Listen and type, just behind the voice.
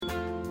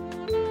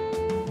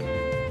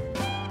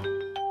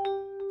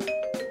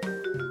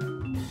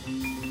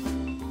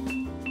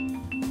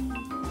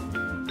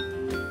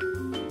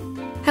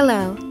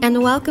Hello,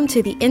 and welcome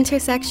to the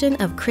intersection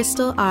of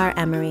Crystal R.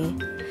 Emery.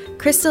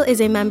 Crystal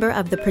is a member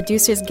of the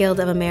Producers Guild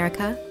of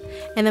America,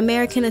 an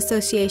American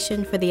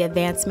Association for the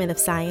Advancement of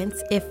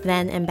Science, if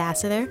then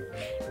ambassador,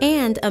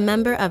 and a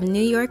member of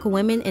New York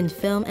Women in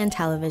Film and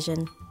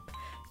Television.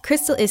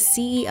 Crystal is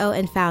CEO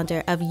and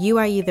founder of You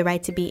Are You the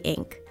Right to Be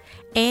Inc.,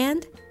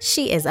 and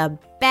she is a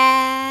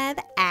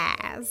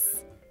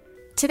badass.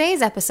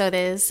 Today's episode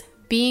is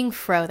Being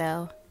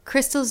Frodo,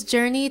 Crystal's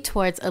journey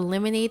towards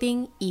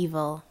eliminating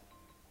evil.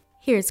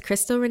 Here's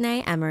Crystal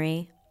Renee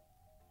Emery.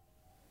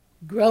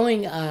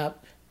 Growing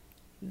up,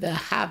 The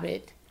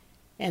Hobbit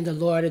and the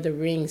Lord of the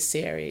Rings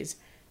series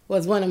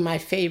was one of my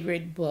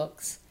favorite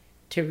books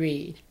to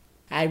read.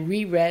 I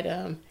reread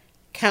them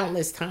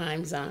countless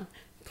times on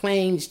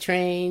planes,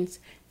 trains,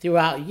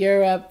 throughout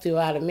Europe,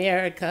 throughout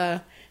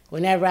America,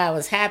 whenever I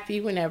was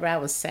happy, whenever I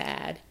was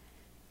sad.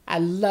 I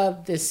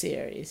loved this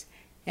series,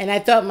 and I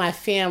thought my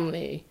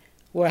family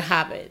were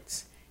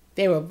hobbits.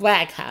 They were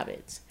black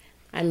hobbits.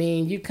 I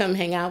mean, you come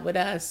hang out with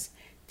us,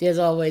 there's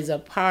always a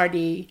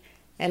party,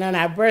 and on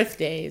our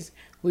birthdays,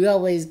 we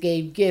always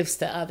gave gifts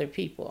to other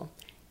people.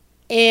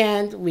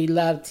 And we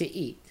loved to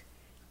eat.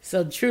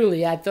 So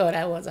truly, I thought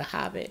I was a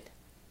hobbit.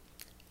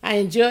 I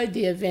enjoyed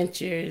the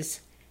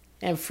adventures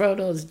and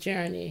Frodo's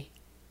journey,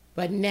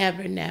 but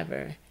never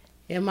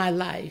in my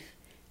life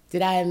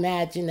did I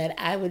imagine that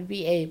I would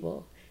be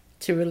able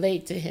to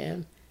relate to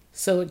him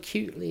so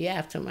acutely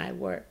after my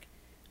work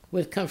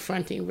with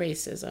confronting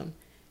racism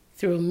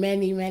through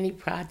many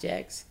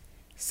projects,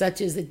 such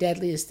as The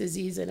Deadliest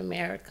Disease in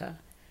America,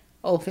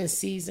 Open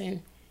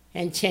Season,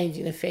 and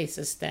Changing the Face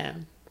of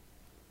STEM.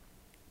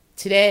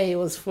 Today it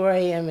was 4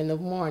 a.m. in the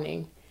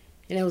morning,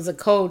 and it was a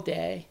cold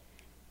day.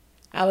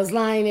 I was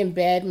lying in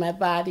bed, my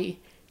body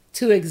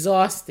too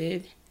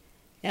exhausted,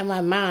 and my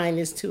mind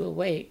is too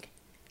awake.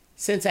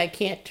 Since I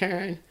can't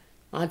turn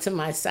onto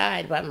my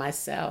side by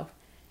myself,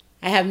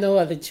 I have no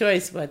other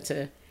choice but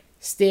to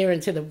stare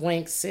into the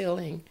blank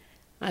ceiling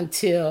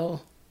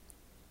until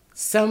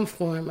some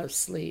form of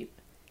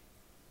sleep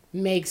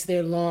makes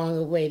their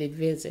long-awaited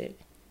visit.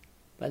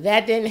 But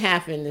that didn't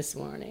happen this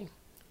morning.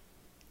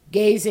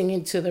 Gazing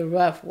into the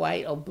rough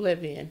white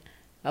oblivion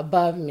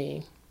above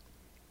me,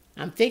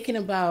 I'm thinking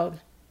about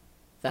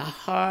the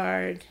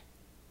hard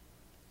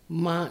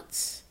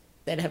months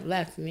that have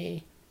left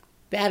me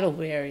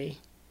battle-weary,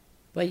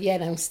 but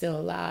yet I'm still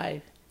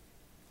alive.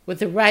 With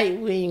the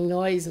right-wing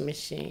noise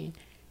machine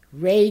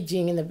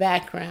raging in the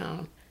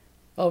background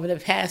over the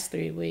past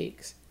 3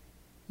 weeks,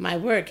 my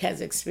work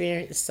has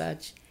experienced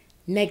such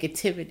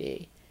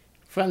negativity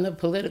from the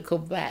political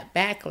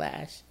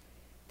backlash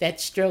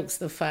that strokes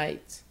the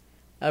fights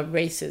of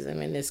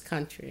racism in this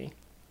country.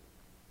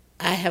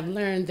 I have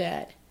learned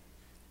that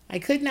I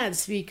could not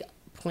speak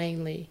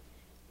plainly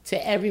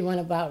to everyone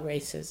about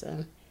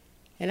racism,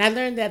 and I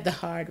learned that the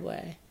hard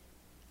way.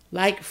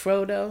 Like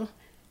Frodo,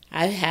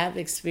 I have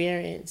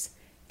experienced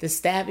the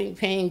stabbing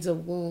pains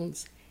of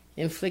wounds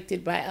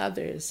inflicted by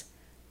others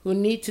who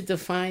need to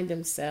define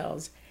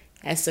themselves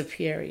as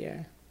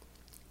superior.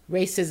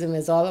 Racism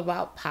is all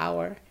about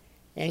power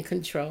and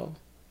control.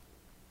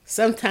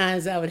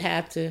 Sometimes I would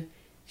have to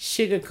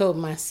sugarcoat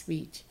my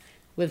speech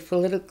with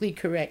politically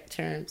correct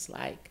terms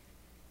like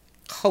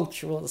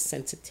cultural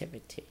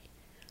sensitivity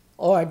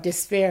or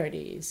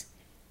disparities,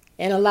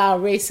 and allow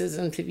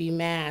racism to be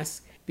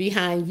masked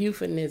behind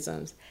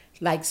euphemisms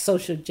like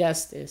social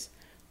justice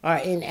or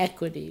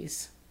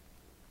inequities.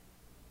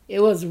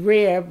 It was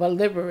rare but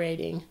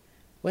liberating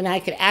when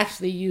I could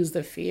actually use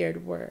the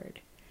feared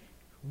word,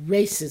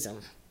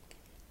 racism,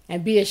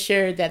 and be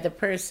assured that the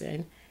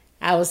person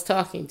I was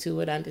talking to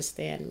would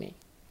understand me.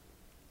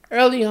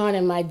 Early on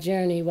in my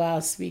journey while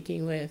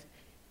speaking with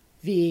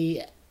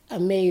the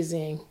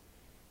amazing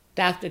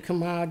Dr.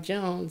 Kamara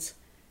Jones,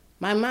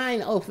 my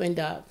mind opened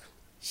up.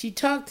 She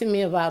talked to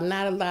me about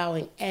not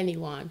allowing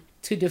anyone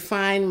to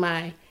define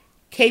my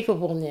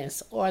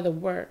capableness or the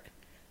work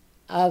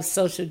of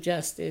social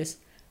justice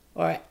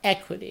or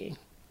equity.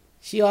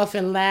 She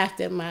often laughed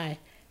at my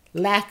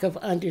lack of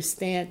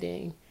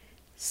understanding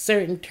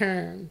certain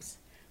terms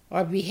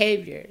or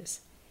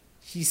behaviors.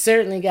 She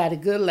certainly got a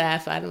good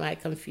laugh out of my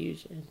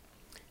confusion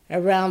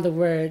around the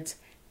words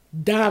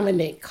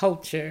dominant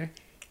culture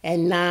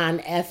and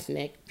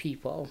non-ethnic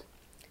people.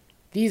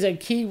 These are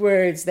key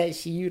words that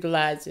she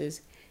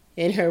utilizes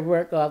in her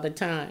work all the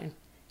time.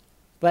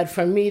 But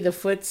for me, the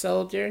foot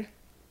soldier,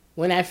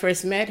 when I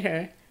first met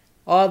her,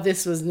 all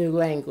this was new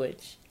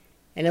language.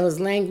 And it was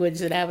language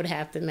that I would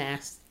have to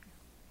master.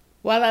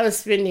 While I was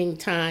spending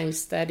time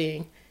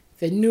studying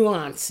the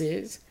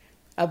nuances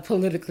of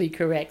politically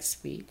correct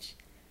speech,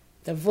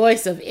 the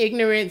voice of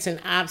ignorance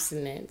and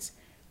obstinance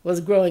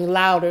was growing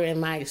louder in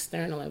my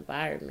external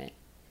environment.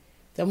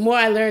 The more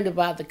I learned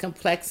about the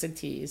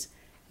complexities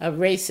of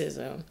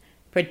racism,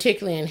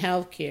 particularly in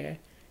healthcare,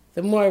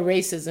 the more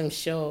racism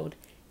showed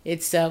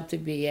itself to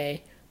be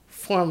a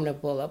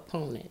formidable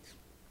opponent.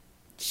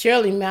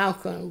 Shirley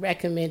Malcolm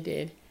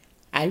recommended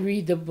I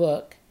read the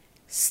book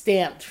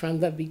Stamped from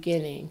the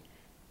Beginning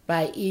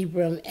by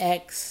Ibram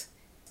X.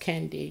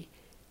 Kendi.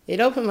 It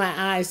opened my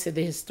eyes to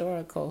the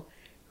historical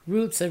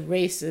roots of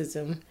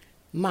racism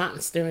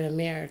monster in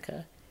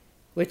America,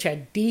 which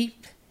are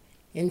deep,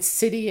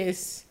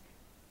 insidious,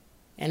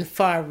 and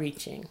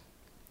far-reaching.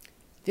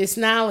 This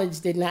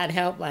knowledge did not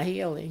help my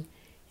healing.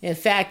 In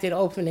fact, it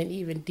opened an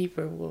even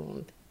deeper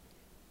wound.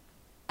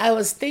 I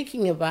was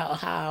thinking about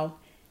how,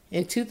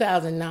 in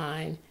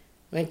 2009,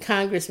 when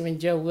Congressman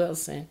Joe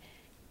Wilson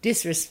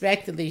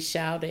disrespectfully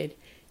shouted,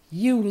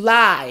 "You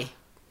lie,"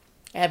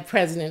 at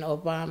President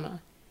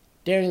Obama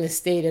during the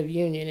State of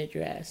Union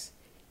address,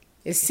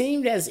 it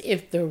seemed as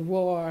if the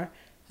roar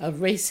of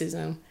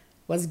racism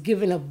was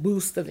given a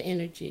boost of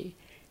energy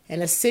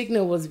and a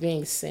signal was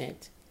being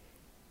sent.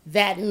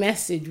 That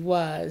message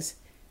was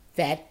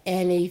that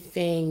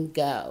anything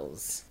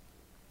goes.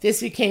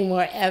 This became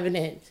more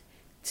evident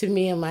to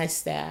me and my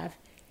staff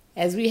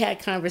as we had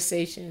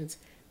conversations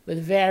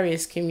with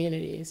various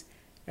communities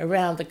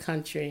around the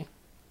country.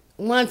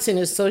 Once an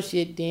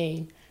associate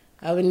dean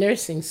of a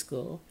nursing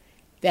school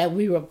that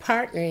we were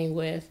partnering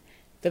with,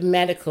 the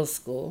medical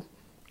school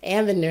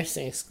and the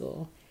nursing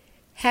school,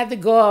 had the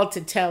gall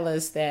to tell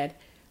us that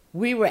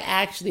we were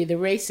actually the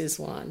racist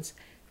ones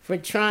for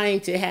trying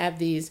to have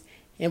these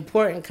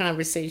important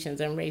conversations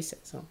on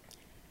racism.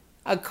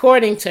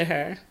 According to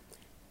her,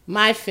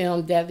 my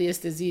film,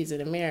 Deadliest Disease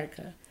in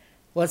America,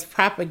 was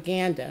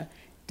propaganda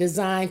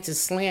designed to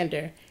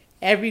slander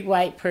every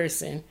white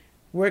person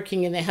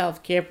working in the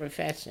healthcare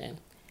profession.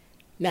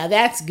 Now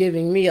that's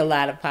giving me a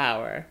lot of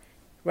power,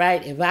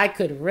 right? If I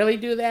could really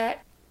do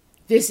that.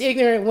 This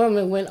ignorant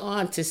woman went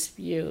on to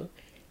spew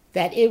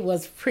that it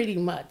was pretty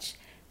much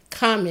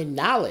common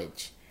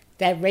knowledge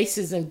that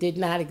racism did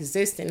not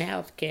exist in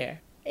healthcare.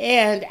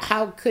 And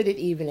how could it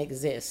even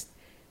exist,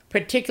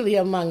 particularly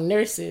among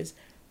nurses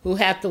who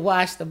have to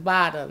wash the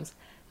bottoms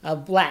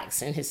of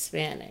blacks and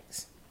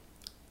Hispanics?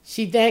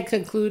 She then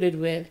concluded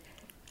with,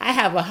 "I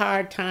have a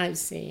hard time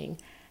seeing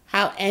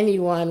how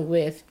anyone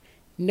with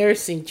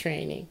nursing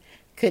training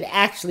could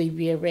actually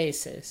be a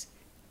racist."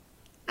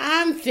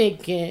 I'm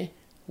thinking,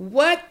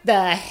 what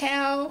the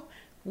hell?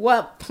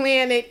 What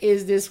planet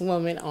is this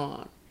woman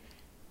on?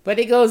 But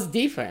it goes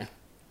deeper.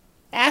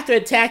 After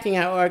attacking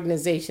our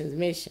organization's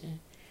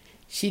mission,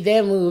 she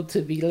then moved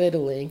to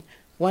belittling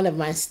one of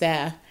my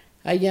staff,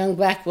 a young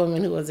black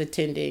woman who was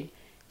attending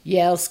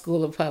Yale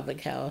School of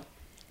Public Health.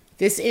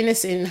 This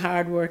innocent and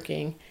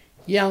hardworking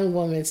young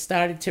woman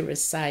started to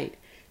recite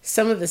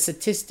some of the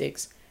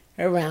statistics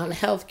around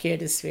healthcare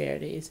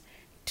disparities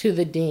to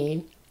the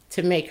dean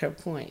to make her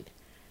point.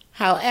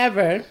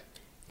 However,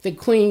 the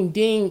Queen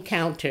Dean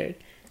countered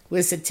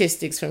with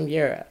statistics from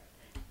Europe,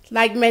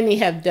 like many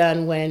have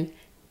done when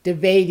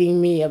debating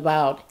me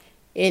about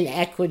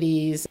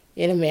inequities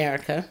in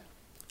America.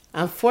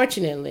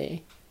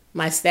 Unfortunately,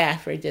 my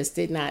staffer just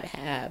did not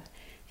have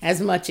as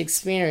much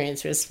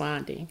experience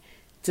responding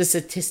to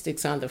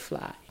statistics on the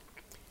fly.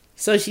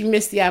 So she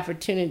missed the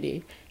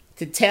opportunity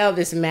to tell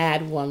this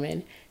mad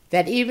woman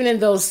that even in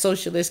those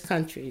socialist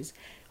countries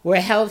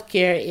where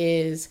healthcare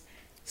is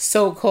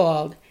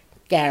so-called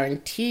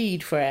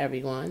guaranteed for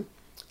everyone,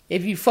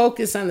 if you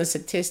focus on the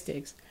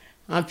statistics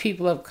on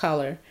people of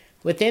color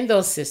within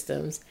those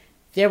systems,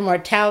 their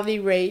mortality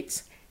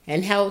rates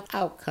and health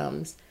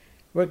outcomes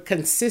were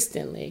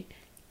consistently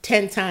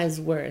 10 times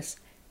worse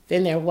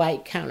than their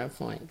white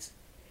counterpoints.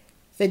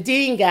 The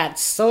dean got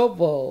so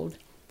bold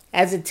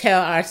as to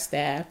tell our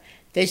staff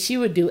that she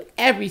would do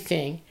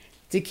everything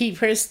to keep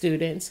her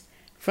students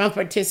from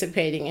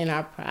participating in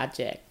our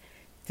project,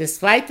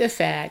 despite the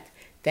fact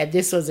that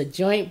this was a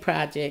joint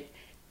project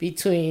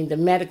between the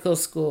medical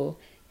school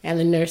and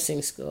the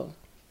nursing school,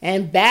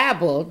 and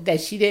babbled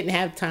that she didn't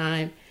have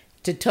time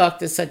to talk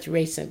to such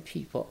racist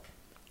people.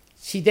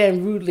 She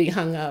then rudely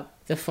hung up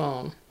the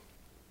phone.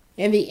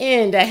 In the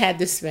end, I had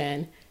to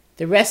spend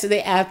the rest of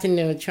the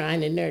afternoon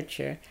trying to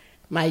nurture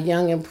my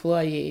young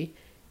employee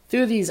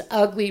through these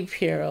ugly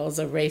perils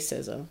of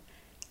racism.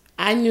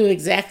 I knew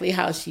exactly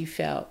how she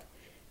felt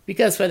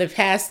because for the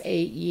past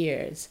 8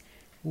 years,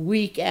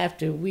 week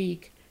after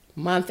week,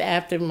 month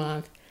after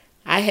month,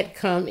 I had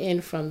come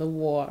in from the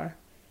war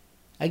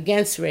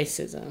against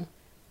racism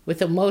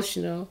with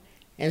emotional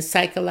and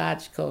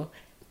psychological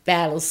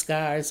battle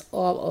scars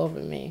all over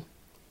me.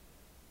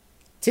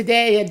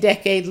 Today, a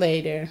decade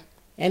later,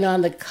 and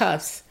on the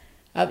cusp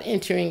of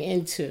entering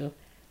into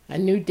a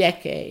new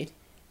decade,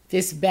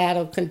 this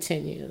battle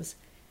continues.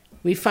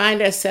 We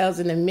find ourselves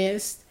in the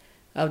midst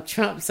of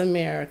Trump's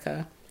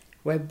America,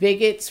 where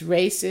bigots,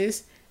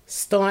 racists,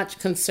 staunch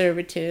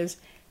conservatives,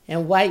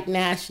 and white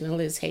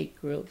nationalist hate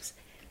groups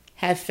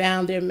have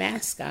found their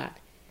mascot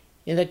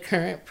in the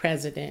current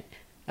president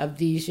of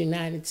these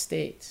United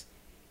States,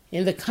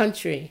 in the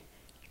country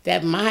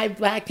that my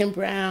black and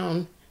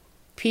brown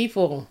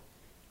people,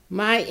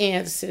 my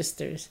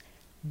ancestors,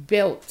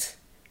 built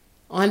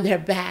on their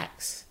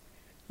backs,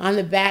 on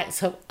the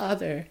backs of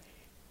other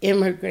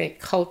immigrant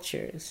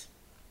cultures.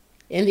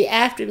 In the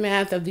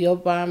aftermath of the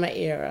Obama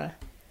era,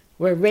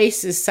 where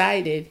racists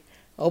cited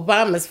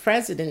Obama's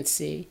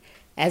presidency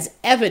as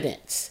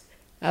evidence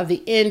of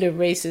the end of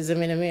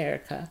racism in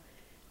America,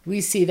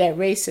 we see that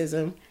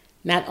racism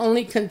not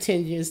only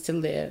continues to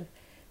live,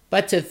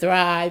 but to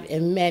thrive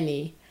in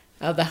many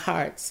of the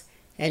hearts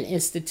and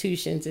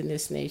institutions in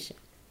this nation.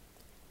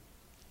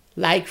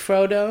 Like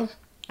Frodo,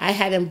 I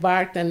had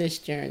embarked on this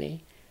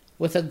journey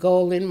with a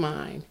goal in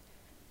mind,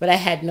 but I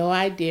had no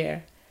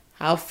idea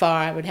how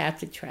far I would have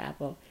to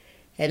travel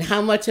and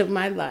how much of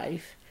my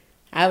life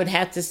I would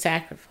have to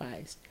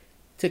sacrifice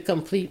to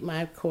complete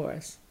my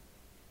course.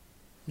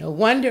 No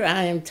wonder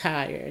I am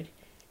tired.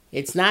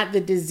 It's not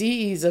the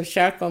disease of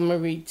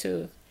Charcot-Marie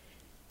Tooth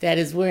that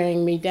is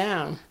wearing me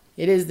down.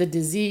 It is the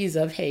disease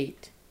of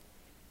hate.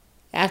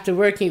 After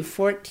working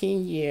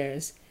 14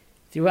 years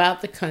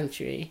throughout the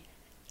country,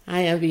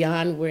 I am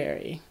beyond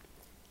weary.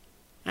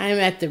 I am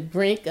at the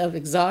brink of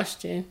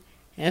exhaustion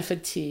and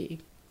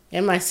fatigue,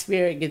 and my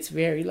spirit gets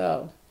very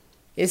low.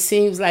 It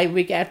seems like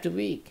week after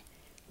week,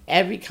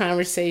 every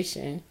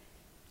conversation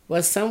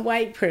was some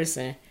white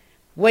person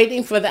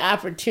waiting for the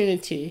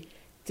opportunity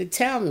to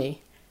tell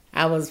me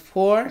I was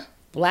poor,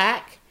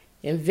 black,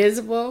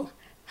 invisible,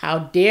 how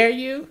dare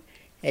you,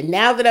 and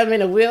now that I'm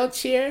in a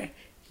wheelchair,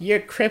 you're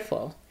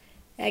crippled.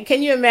 And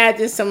can you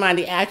imagine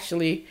somebody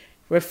actually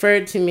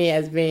referred to me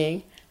as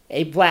being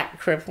a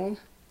black cripple?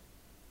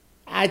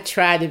 I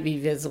try to be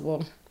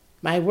visible.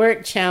 My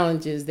work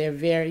challenges their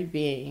very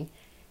being,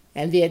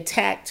 and the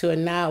attack to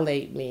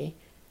annihilate me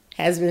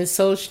has been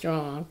so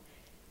strong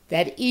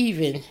that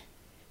even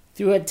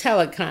through a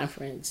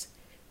teleconference,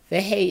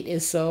 the hate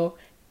is so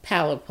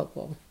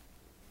palpable.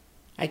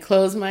 I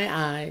close my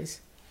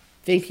eyes,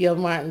 thinking of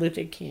Martin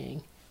Luther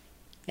King,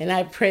 and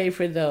I pray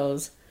for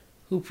those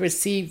who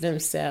perceive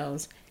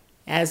themselves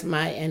as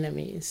my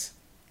enemies.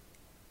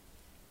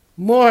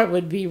 More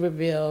would be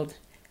revealed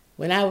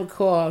when I would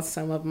call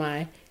some of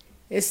my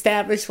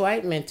established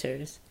white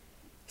mentors.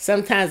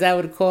 Sometimes I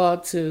would call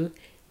to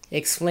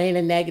explain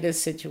a negative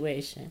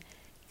situation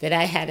that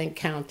I had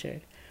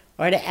encountered,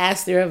 or to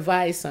ask their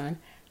advice on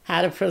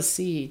how to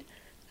proceed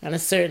on a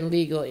certain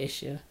legal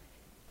issue.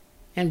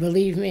 And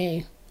believe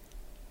me,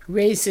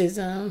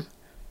 racism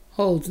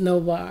holds no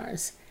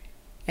bars,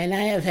 and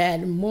I have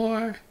had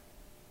more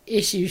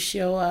issues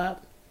show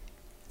up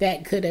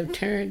that could have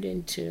turned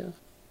into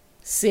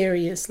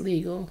serious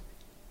legal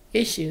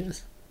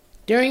issues.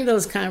 During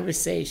those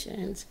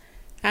conversations,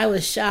 I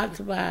was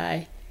shocked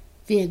by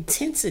the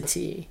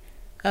intensity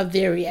of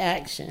their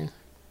reaction.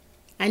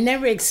 I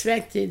never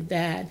expected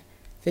that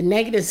the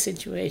negative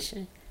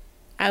situation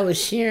I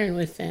was sharing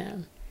with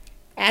them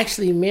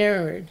actually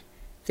mirrored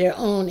their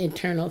own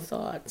internal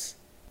thoughts.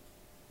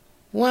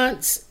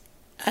 Once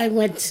I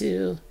went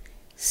to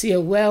see a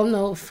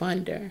well-known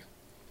funder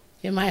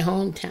in my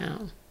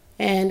hometown,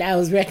 and I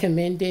was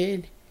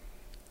recommended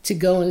to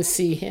go and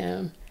see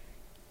him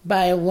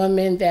by a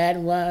woman that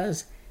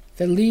was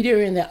the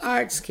leader in the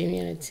arts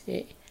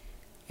community,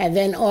 and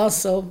then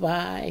also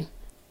by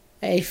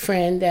a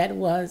friend that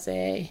was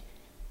a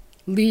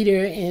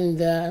leader in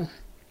the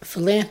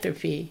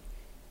philanthropy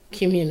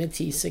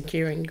community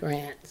securing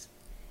grants.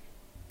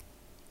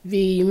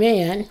 The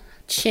man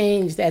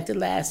changed at the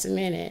last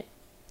minute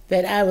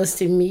that I was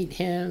to meet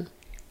him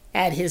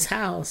at his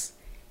house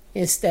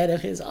instead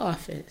of his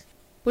office,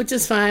 which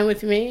is fine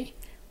with me.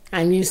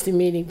 I'm used to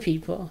meeting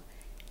people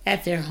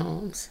at their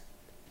homes.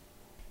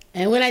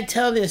 And when I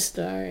tell this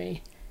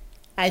story,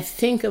 I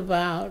think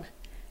about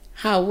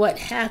how what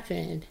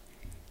happened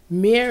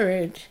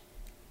mirrored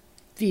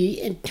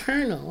the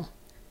internal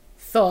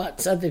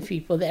thoughts of the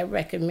people that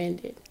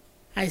recommended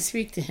I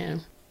speak to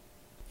him.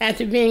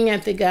 After being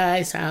at the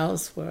guy's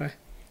house for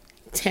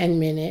 10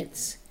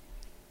 minutes,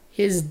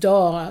 his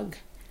dog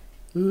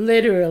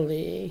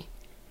literally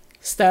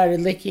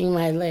started licking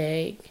my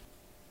leg,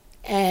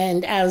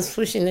 and I was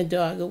pushing the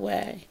dog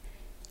away.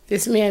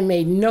 This man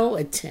made no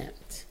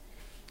attempt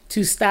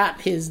to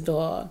stop his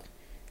dog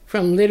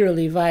from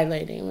literally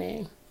violating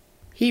me.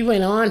 He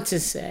went on to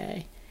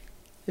say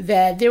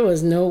that there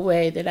was no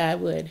way that I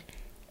would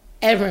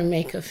ever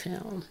make a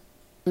film,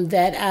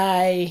 that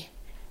I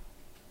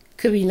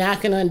could be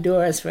knocking on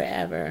doors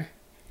forever.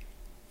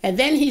 And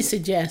then he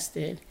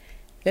suggested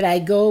that I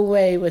go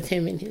away with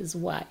him and his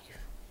wife.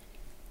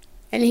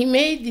 And he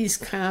made these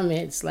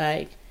comments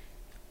like,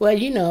 well,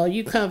 you know,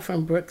 you come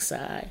from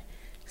Brookside,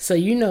 so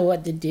you know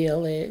what the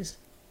deal is.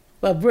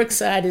 Well,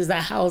 Brookside is a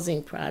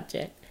housing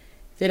project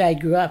that I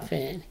grew up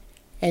in.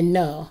 And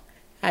no,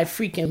 I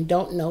freaking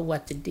don't know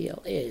what the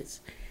deal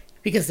is.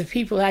 Because the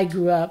people I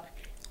grew up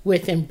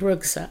with in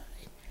Brookside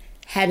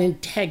had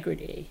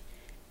integrity.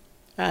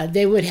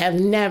 They would have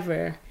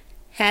never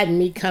had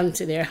me come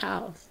to their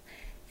house.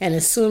 And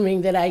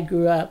assuming that I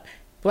grew up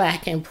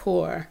black and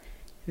poor,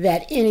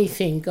 that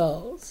anything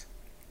goes.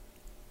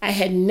 I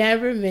had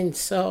never been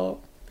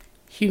so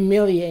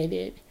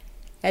humiliated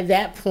at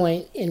that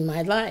point in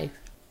my life.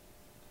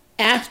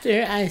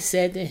 After I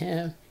said to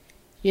him,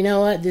 you know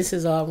what, this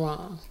is all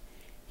wrong,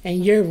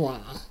 and you're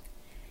wrong.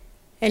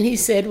 And he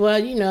said, well,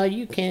 you know,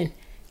 you can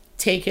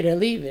take it or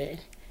leave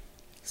it.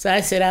 So I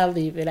said, I'll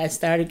leave it. I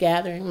started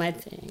gathering my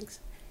things.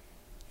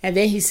 And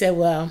then he said,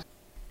 well,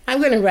 I'm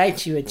going to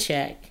write you a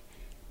check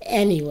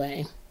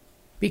anyway.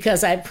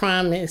 because I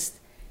promised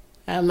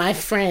my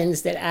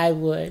friends that I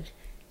would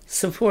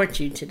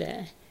support you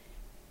today.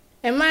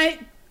 And my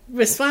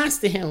response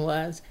to him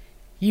was,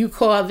 you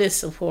call this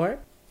support?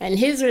 And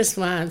his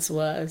response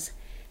was,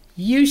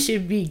 you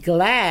should be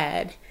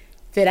glad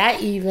that I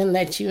even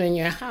let you in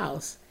your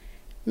house.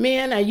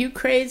 Man, are you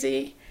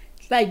crazy?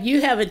 Like,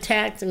 you have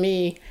attacked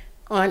me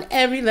on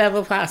every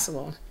level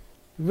possible.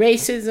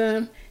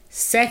 Racism,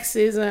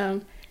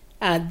 sexism,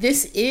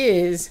 this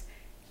is,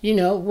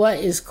 what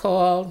is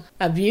called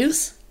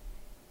abuse.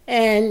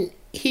 And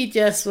he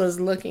just was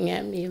looking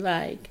at me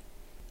like,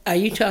 are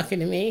you talking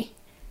to me?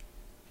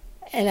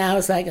 And I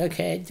was like,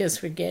 okay, just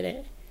forget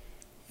it.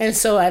 And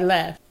so I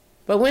left.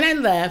 But when I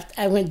left,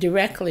 I went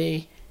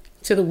directly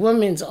to the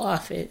woman's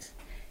office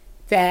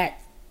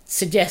that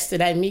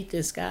suggested I meet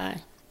this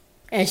guy.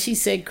 And she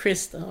said,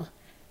 Crystal,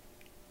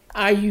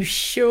 are you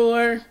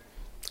sure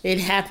it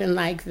happened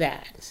like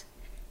that?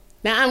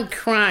 Now I'm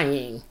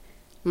crying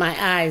my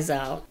eyes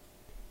out.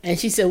 And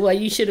she said, well,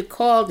 you should have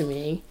called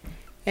me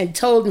and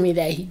told me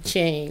that he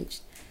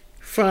changed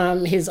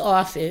from his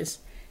office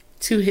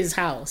to his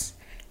house.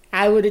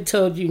 I would have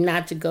told you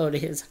not to go to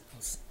his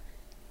house.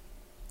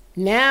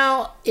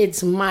 Now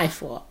it's my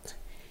fault.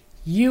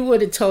 You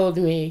would have told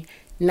me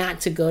not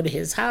to go to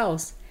his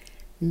house.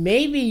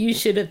 Maybe you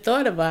should have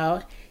thought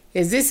about,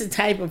 is this the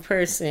type of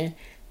person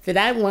that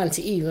I want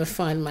to even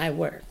fund my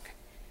work?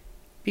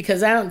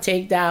 Because I don't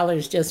take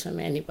dollars just from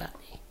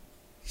anybody.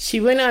 She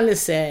went on to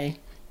say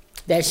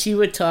that she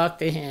would talk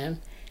to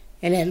him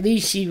and at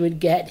least she would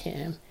get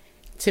him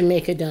to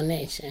make a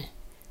donation.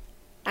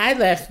 I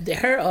left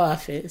her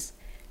office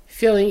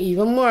feeling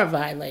even more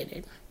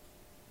violated.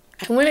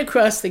 I went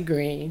across the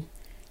green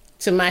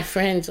to my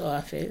friend's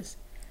office,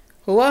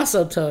 who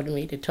also told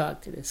me to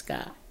talk to this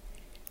guy.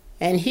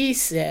 And he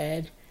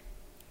said,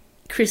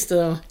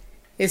 Crystal,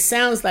 it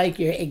sounds like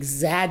you're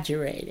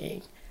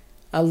exaggerating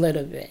a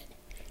little bit.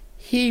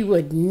 He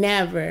would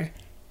never,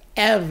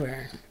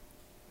 ever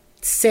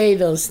say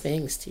those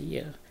things to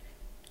you.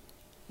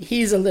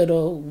 He's a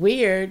little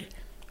weird,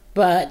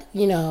 but,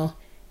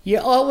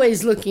 you're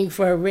always looking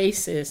for a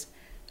racist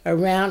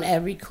around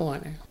every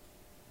corner.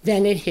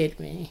 Then it hit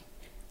me.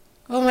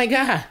 Oh my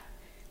God,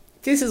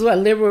 this is what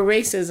liberal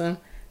racism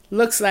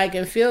looks like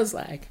and feels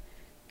like.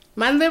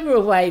 My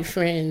liberal white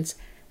friends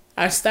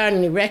are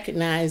starting to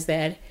recognize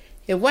that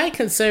if white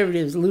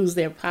conservatives lose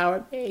their power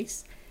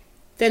base,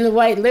 then the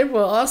white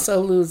liberal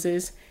also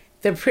loses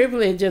the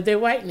privilege of their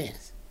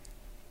whiteness.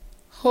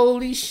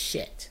 Holy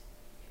shit.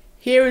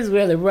 Here is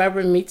where the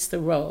rubber meets the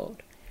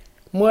road.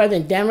 More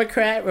than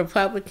Democrat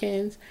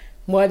Republicans,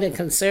 more than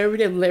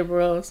conservative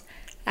liberals,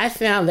 I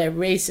found that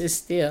race is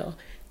still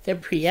the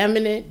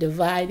preeminent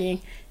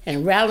dividing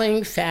and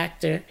rallying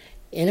factor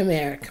in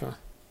America.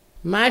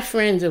 My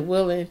friends are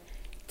willing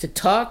to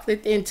talk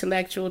the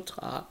intellectual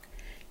talk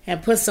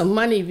and put some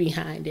money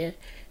behind it,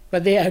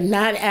 but they are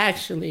not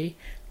actually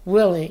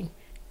willing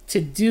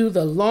to do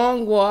the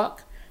long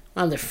walk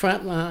on the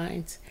front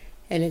lines,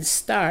 and it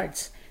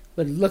starts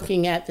with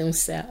looking at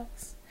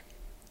themselves.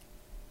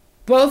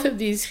 Both of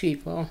these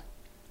people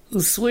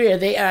who swear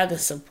they are the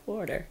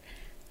supporter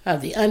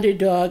of the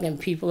underdog and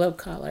people of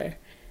color,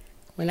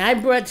 when I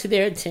brought to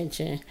their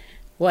attention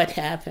what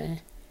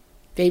happened,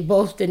 they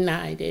both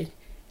denied it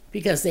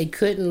because they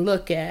couldn't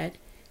look at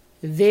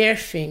their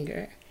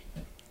finger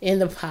in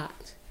the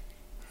pot,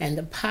 and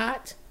the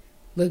pot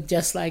looked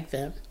just like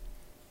them.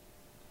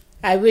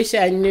 I wish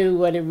I knew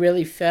what it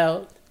really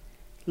felt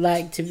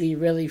like to be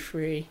really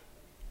free.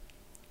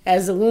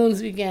 As the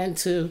wounds began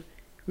to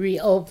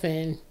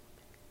reopen,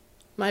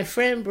 my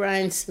friend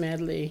Brian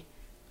Smedley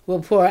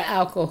will pour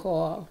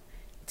alcohol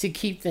to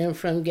keep them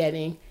from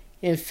getting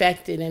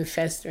infected and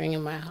festering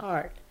in my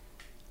heart.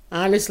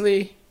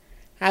 Honestly,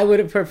 I would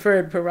have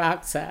preferred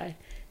peroxide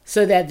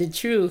so that the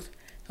truth,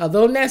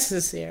 although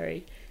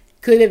necessary,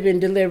 could have been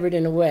delivered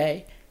in a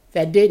way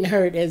that didn't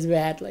hurt as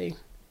badly.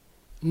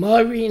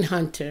 Maureen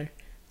Hunter,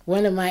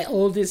 one of my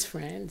oldest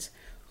friends,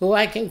 who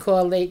I can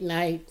call late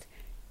night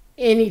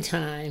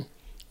anytime,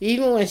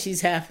 even when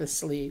she's half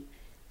asleep,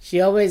 she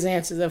always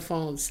answers the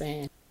phone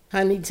saying,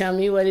 honey, tell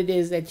me what it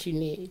is that you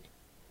need.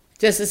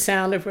 Just the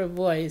sound of her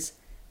voice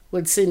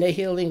would send a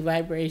healing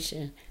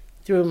vibration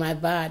through my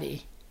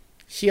body.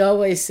 She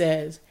always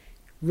says,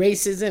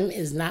 racism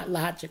is not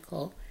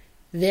logical,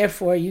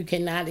 therefore you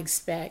cannot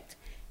expect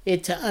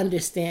it to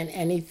understand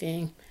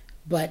anything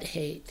but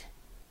hate.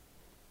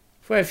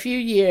 For a few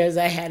years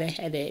I had a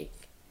headache,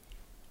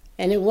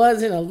 and it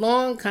was in a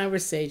long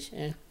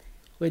conversation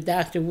with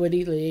Dr.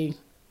 Woody Lee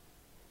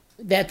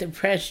that the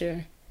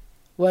pressure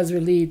was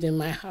relieved in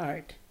my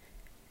heart.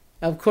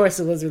 Of course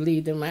it was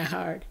relieved in my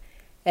heart,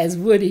 as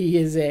Woody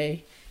is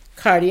a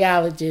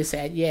cardiologist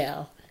at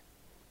Yale.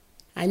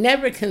 I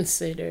never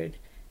considered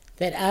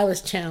that I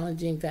was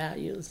challenging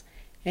values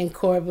and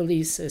core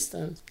belief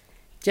systems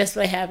just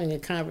by having a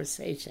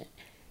conversation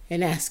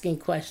and asking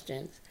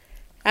questions.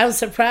 I was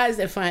surprised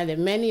to find that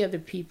many of the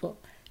people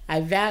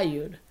I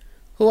valued,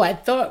 who I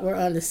thought were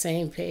on the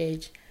same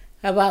page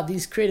about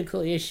these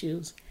critical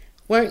issues,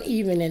 weren't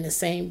even in the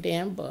same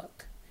damn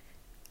book.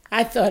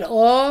 I thought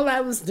all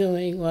I was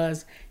doing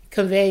was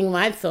conveying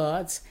my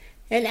thoughts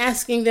and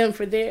asking them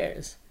for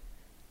theirs.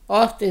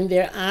 Often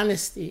their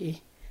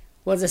honesty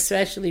was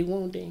especially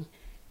wounding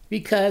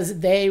because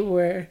they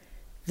were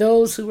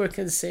those who were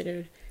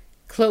considered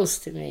close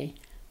to me,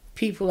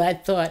 people I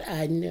thought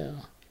I knew.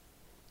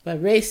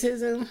 But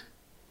racism,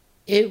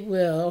 it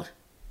will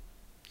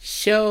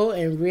show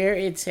and rear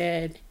its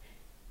head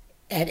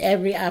at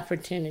every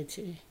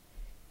opportunity.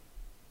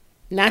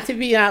 Not to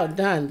be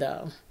outdone,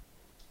 though.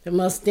 The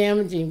most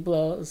damaging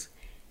blows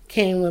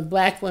came when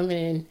black women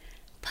in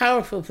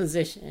powerful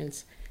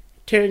positions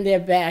turned their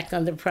back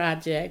on the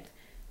project,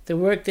 the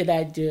work that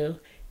I do,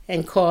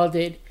 and called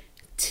it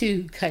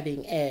too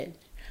cutting edge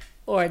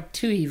or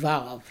too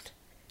evolved.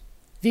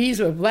 These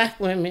were black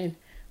women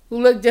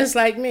who looked just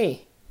like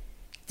me.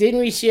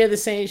 Didn't we share the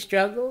same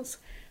struggles?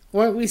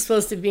 Weren't we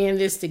supposed to be in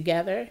this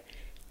together?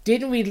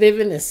 Didn't we live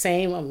in the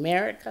same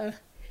America?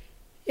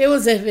 It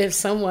was as if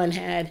someone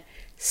had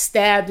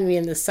stabbed me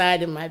in the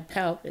side of my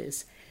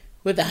pelvis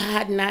with a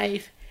hot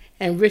knife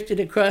and ripped it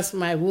across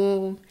my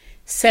womb,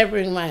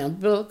 severing my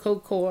umbilical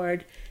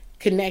cord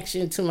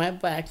connection to my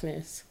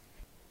blackness.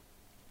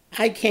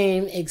 I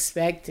came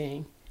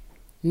expecting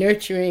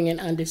nurturing and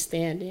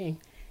understanding,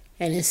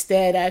 and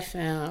instead I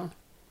found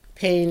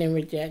pain and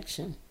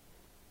rejection.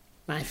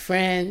 My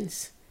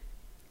friends,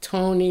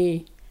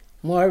 Tony,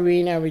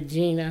 Maureen, or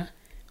Regina,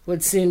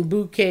 would send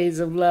bouquets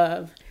of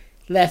love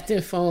left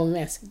in phone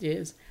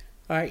messages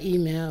or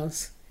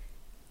emails.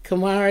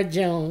 Kamara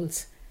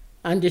Jones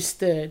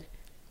understood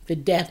the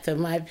depth of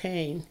my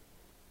pain.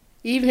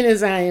 Even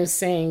as I am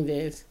saying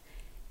this,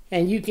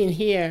 and you can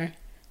hear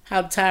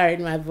how tired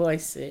my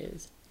voice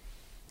is,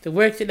 the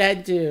work that I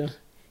do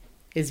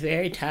is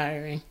very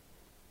tiring.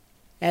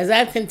 As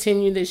I've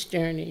continued this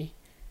journey,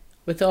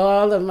 with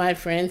all of my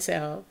friends'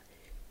 help,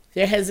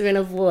 there has been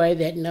a void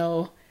that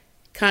no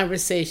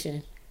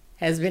conversation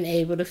has been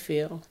able to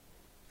fill.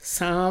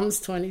 Psalms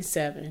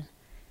 27.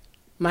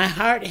 My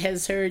heart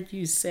has heard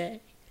you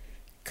say,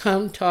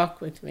 "Come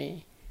talk with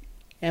me."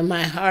 And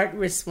my heart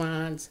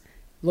responds,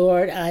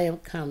 "Lord, I am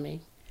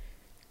coming,"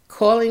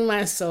 calling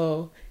my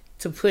soul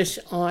to push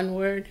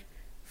onward,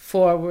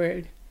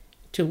 forward,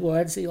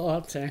 towards the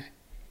altar.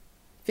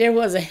 There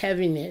was a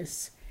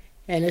heaviness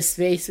and a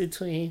space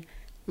between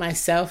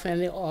myself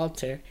and the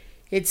altar.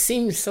 It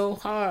seemed so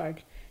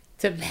hard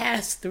to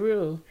pass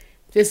through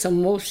this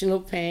emotional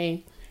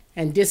pain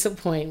and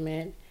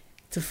disappointment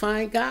to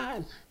find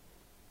God.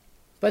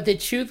 But the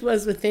truth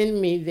was within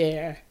me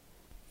there,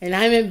 and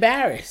I'm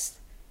embarrassed.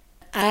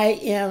 I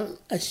am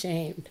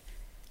ashamed.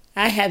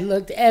 I had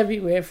looked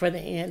everywhere for the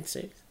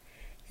answers,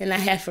 and I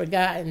had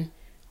forgotten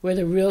where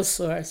the real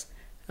source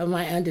of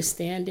my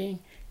understanding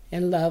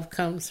and love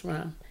comes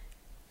from.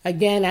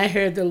 Again, I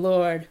heard the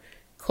Lord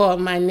call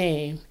my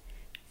name,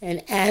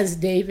 and as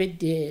David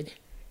did,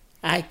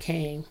 I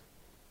came.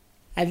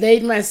 I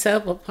laid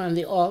myself upon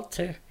the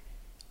altar,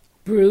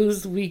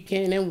 bruised,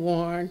 weakened, and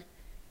worn.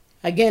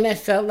 Again, I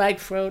felt like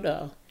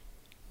Frodo,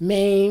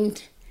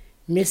 maimed,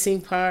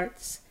 missing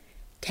parts,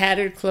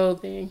 tattered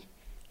clothing,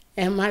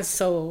 and my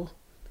soul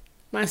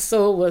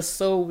was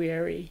so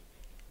weary.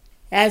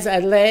 As I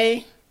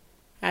lay,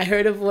 I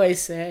heard a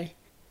voice say,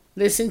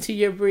 "Listen to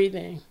your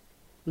breathing.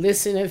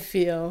 Listen and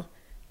feel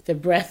the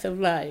breath of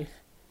life."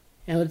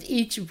 And with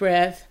each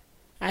breath,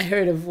 I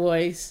heard a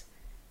voice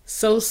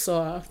so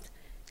soft,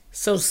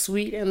 so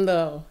sweet and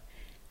low,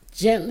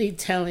 gently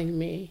telling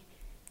me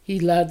he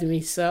loved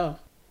me so.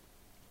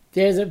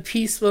 There's a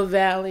peaceful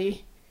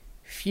valley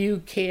few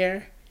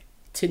care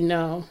to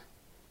know.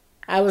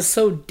 I was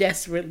so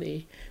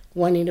desperately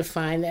wanting to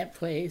find that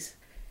place.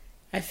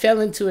 I fell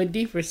into a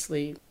deeper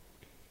sleep.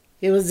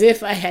 It was as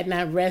if I had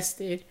not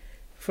rested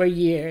for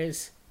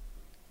years.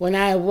 When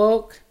I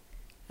awoke,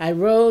 I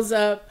rose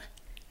up.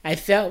 I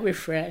felt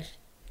refreshed.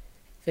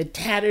 The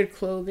tattered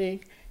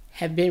clothing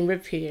had been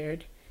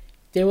repaired.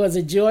 There was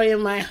a joy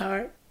in my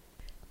heart.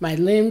 My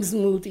limbs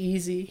moved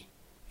easy,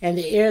 and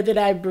the air that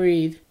I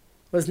breathed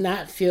was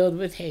not filled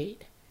with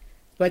hate,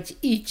 but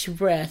each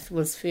breath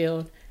was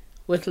filled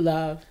with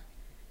love.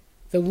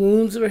 The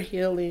wounds were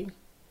healing.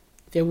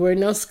 There were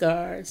no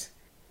scars.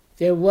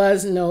 There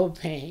was no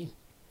pain.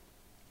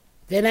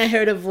 Then I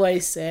heard a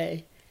voice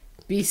say,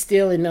 "Be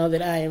still and know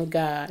that I am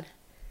God."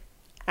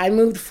 I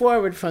moved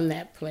forward from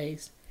that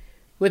place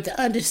with the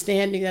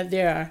understanding that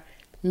there are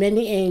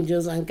many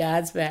angels on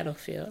God's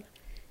battlefield,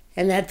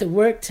 and that the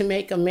work to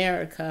make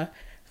America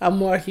a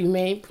more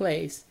humane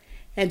place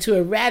and to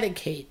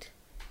eradicate,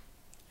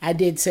 I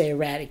did say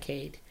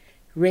eradicate,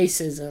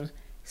 racism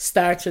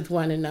starts with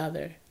one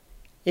another.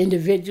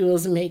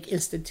 Individuals make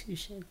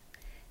institutions,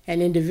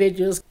 and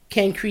individuals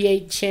can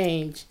create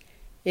change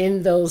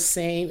in those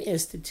same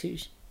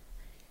institutions.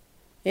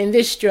 In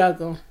this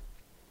struggle,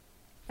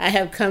 I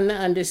have come to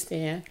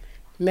understand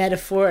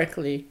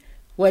metaphorically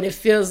what it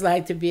feels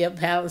like to be a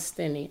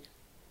Palestinian.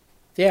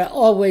 They are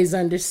always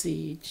under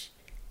siege.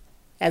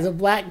 As a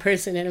black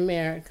person in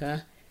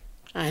America,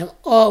 I am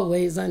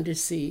always under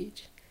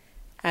siege.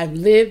 I've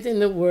lived in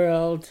the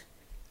world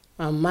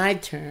on my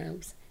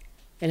terms,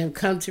 and have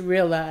come to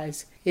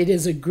realize it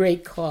is a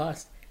great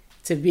cost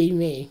to be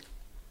me.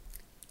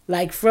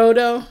 Like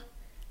Frodo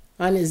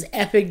on his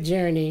epic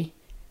journey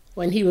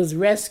when he was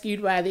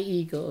rescued by the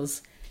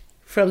eagles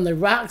from the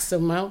rocks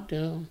of Mount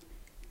Doom,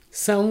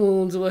 some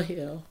wounds will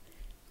heal,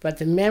 but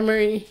the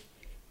memory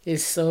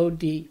is so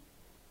deep.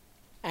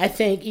 I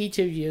thank each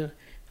of you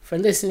for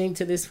listening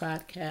to this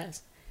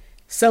podcast.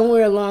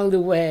 Somewhere along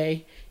the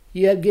way,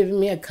 you have given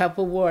me a cup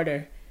of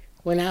water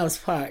when I was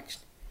parched.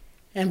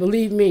 And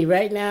believe me,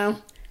 right now,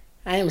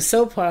 I am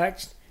so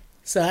parched,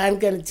 so I'm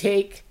going to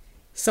take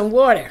some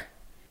water.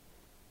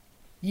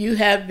 You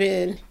have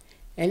been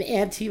an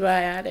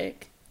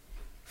antibiotic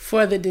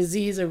for the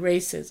disease of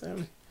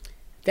racism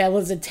that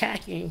was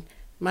attacking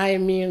my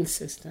immune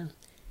system.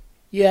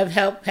 You have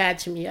helped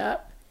patch me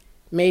up,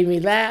 made me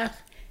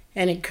laugh,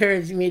 and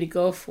encouraged me to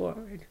go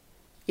forward.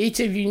 Each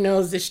of you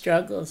knows the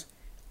struggles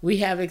we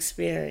have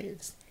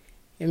experienced.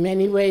 In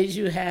many ways,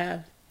 you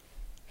have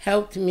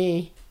helped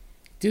me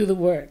do the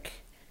work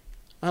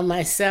on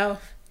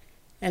myself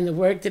and the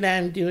work that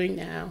I'm doing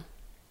now.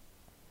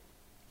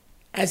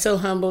 I so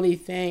humbly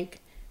thank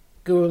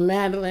Guru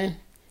Madeline,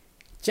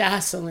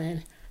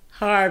 Jocelyn,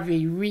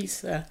 Harvey,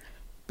 Risa,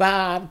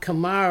 Bob,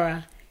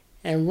 Kamara,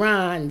 and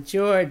Ron,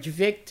 George,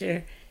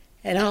 Victor,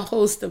 and a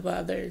host of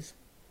others.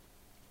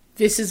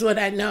 This is what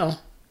I know.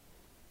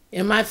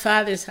 In my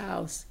Father's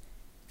house,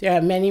 there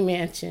are many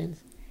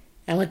mansions,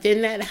 and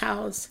within that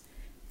house,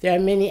 there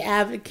are many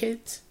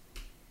advocates,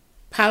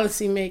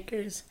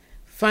 policymakers,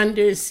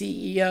 funders,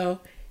 CEO,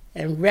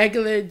 and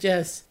regular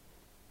just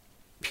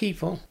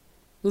people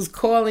whose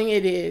calling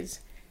it is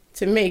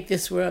to make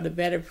this world a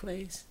better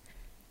place.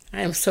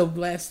 I am so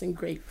blessed and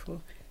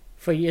grateful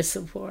for your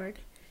support.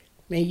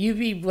 May you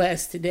be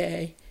blessed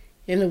today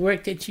in the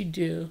work that you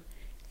do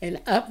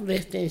and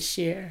uplift and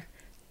share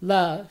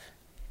love.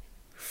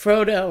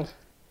 Frodo,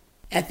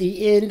 at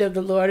the end of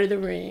The Lord of the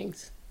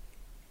Rings,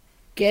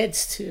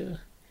 gets to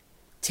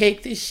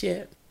take the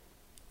ship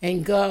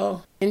and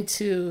go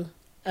into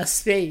a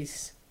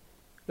space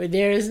where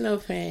there is no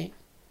pain,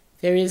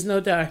 there is no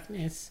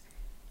darkness,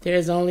 there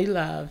is only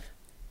love.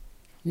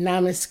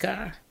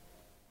 Namaskar.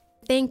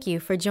 Thank you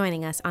for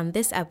joining us on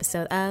this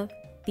episode of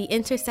The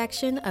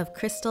Intersection of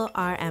Crystal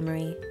R.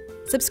 Emery.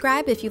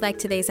 Subscribe if you liked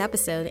today's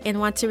episode and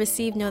want to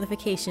receive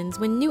notifications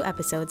when new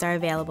episodes are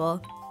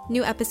available.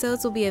 New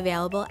episodes will be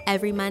available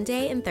every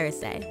Monday and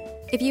Thursday.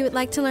 If you would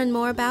like to learn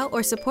more about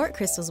or support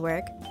Crystal's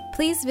work,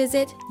 please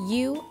visit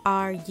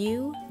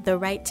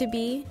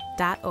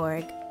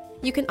yourutherighttobe.org.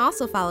 You can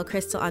also follow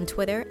Crystal on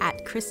Twitter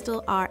at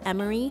Crystal R.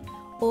 Emery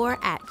or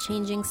at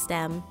Changing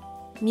STEM.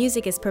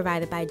 Music is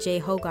provided by Jay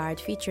Hogard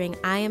featuring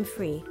I Am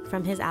Free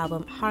from his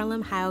album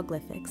Harlem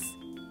Hieroglyphics.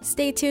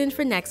 Stay tuned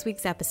for next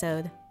week's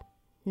episode.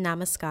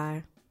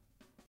 Namaskar.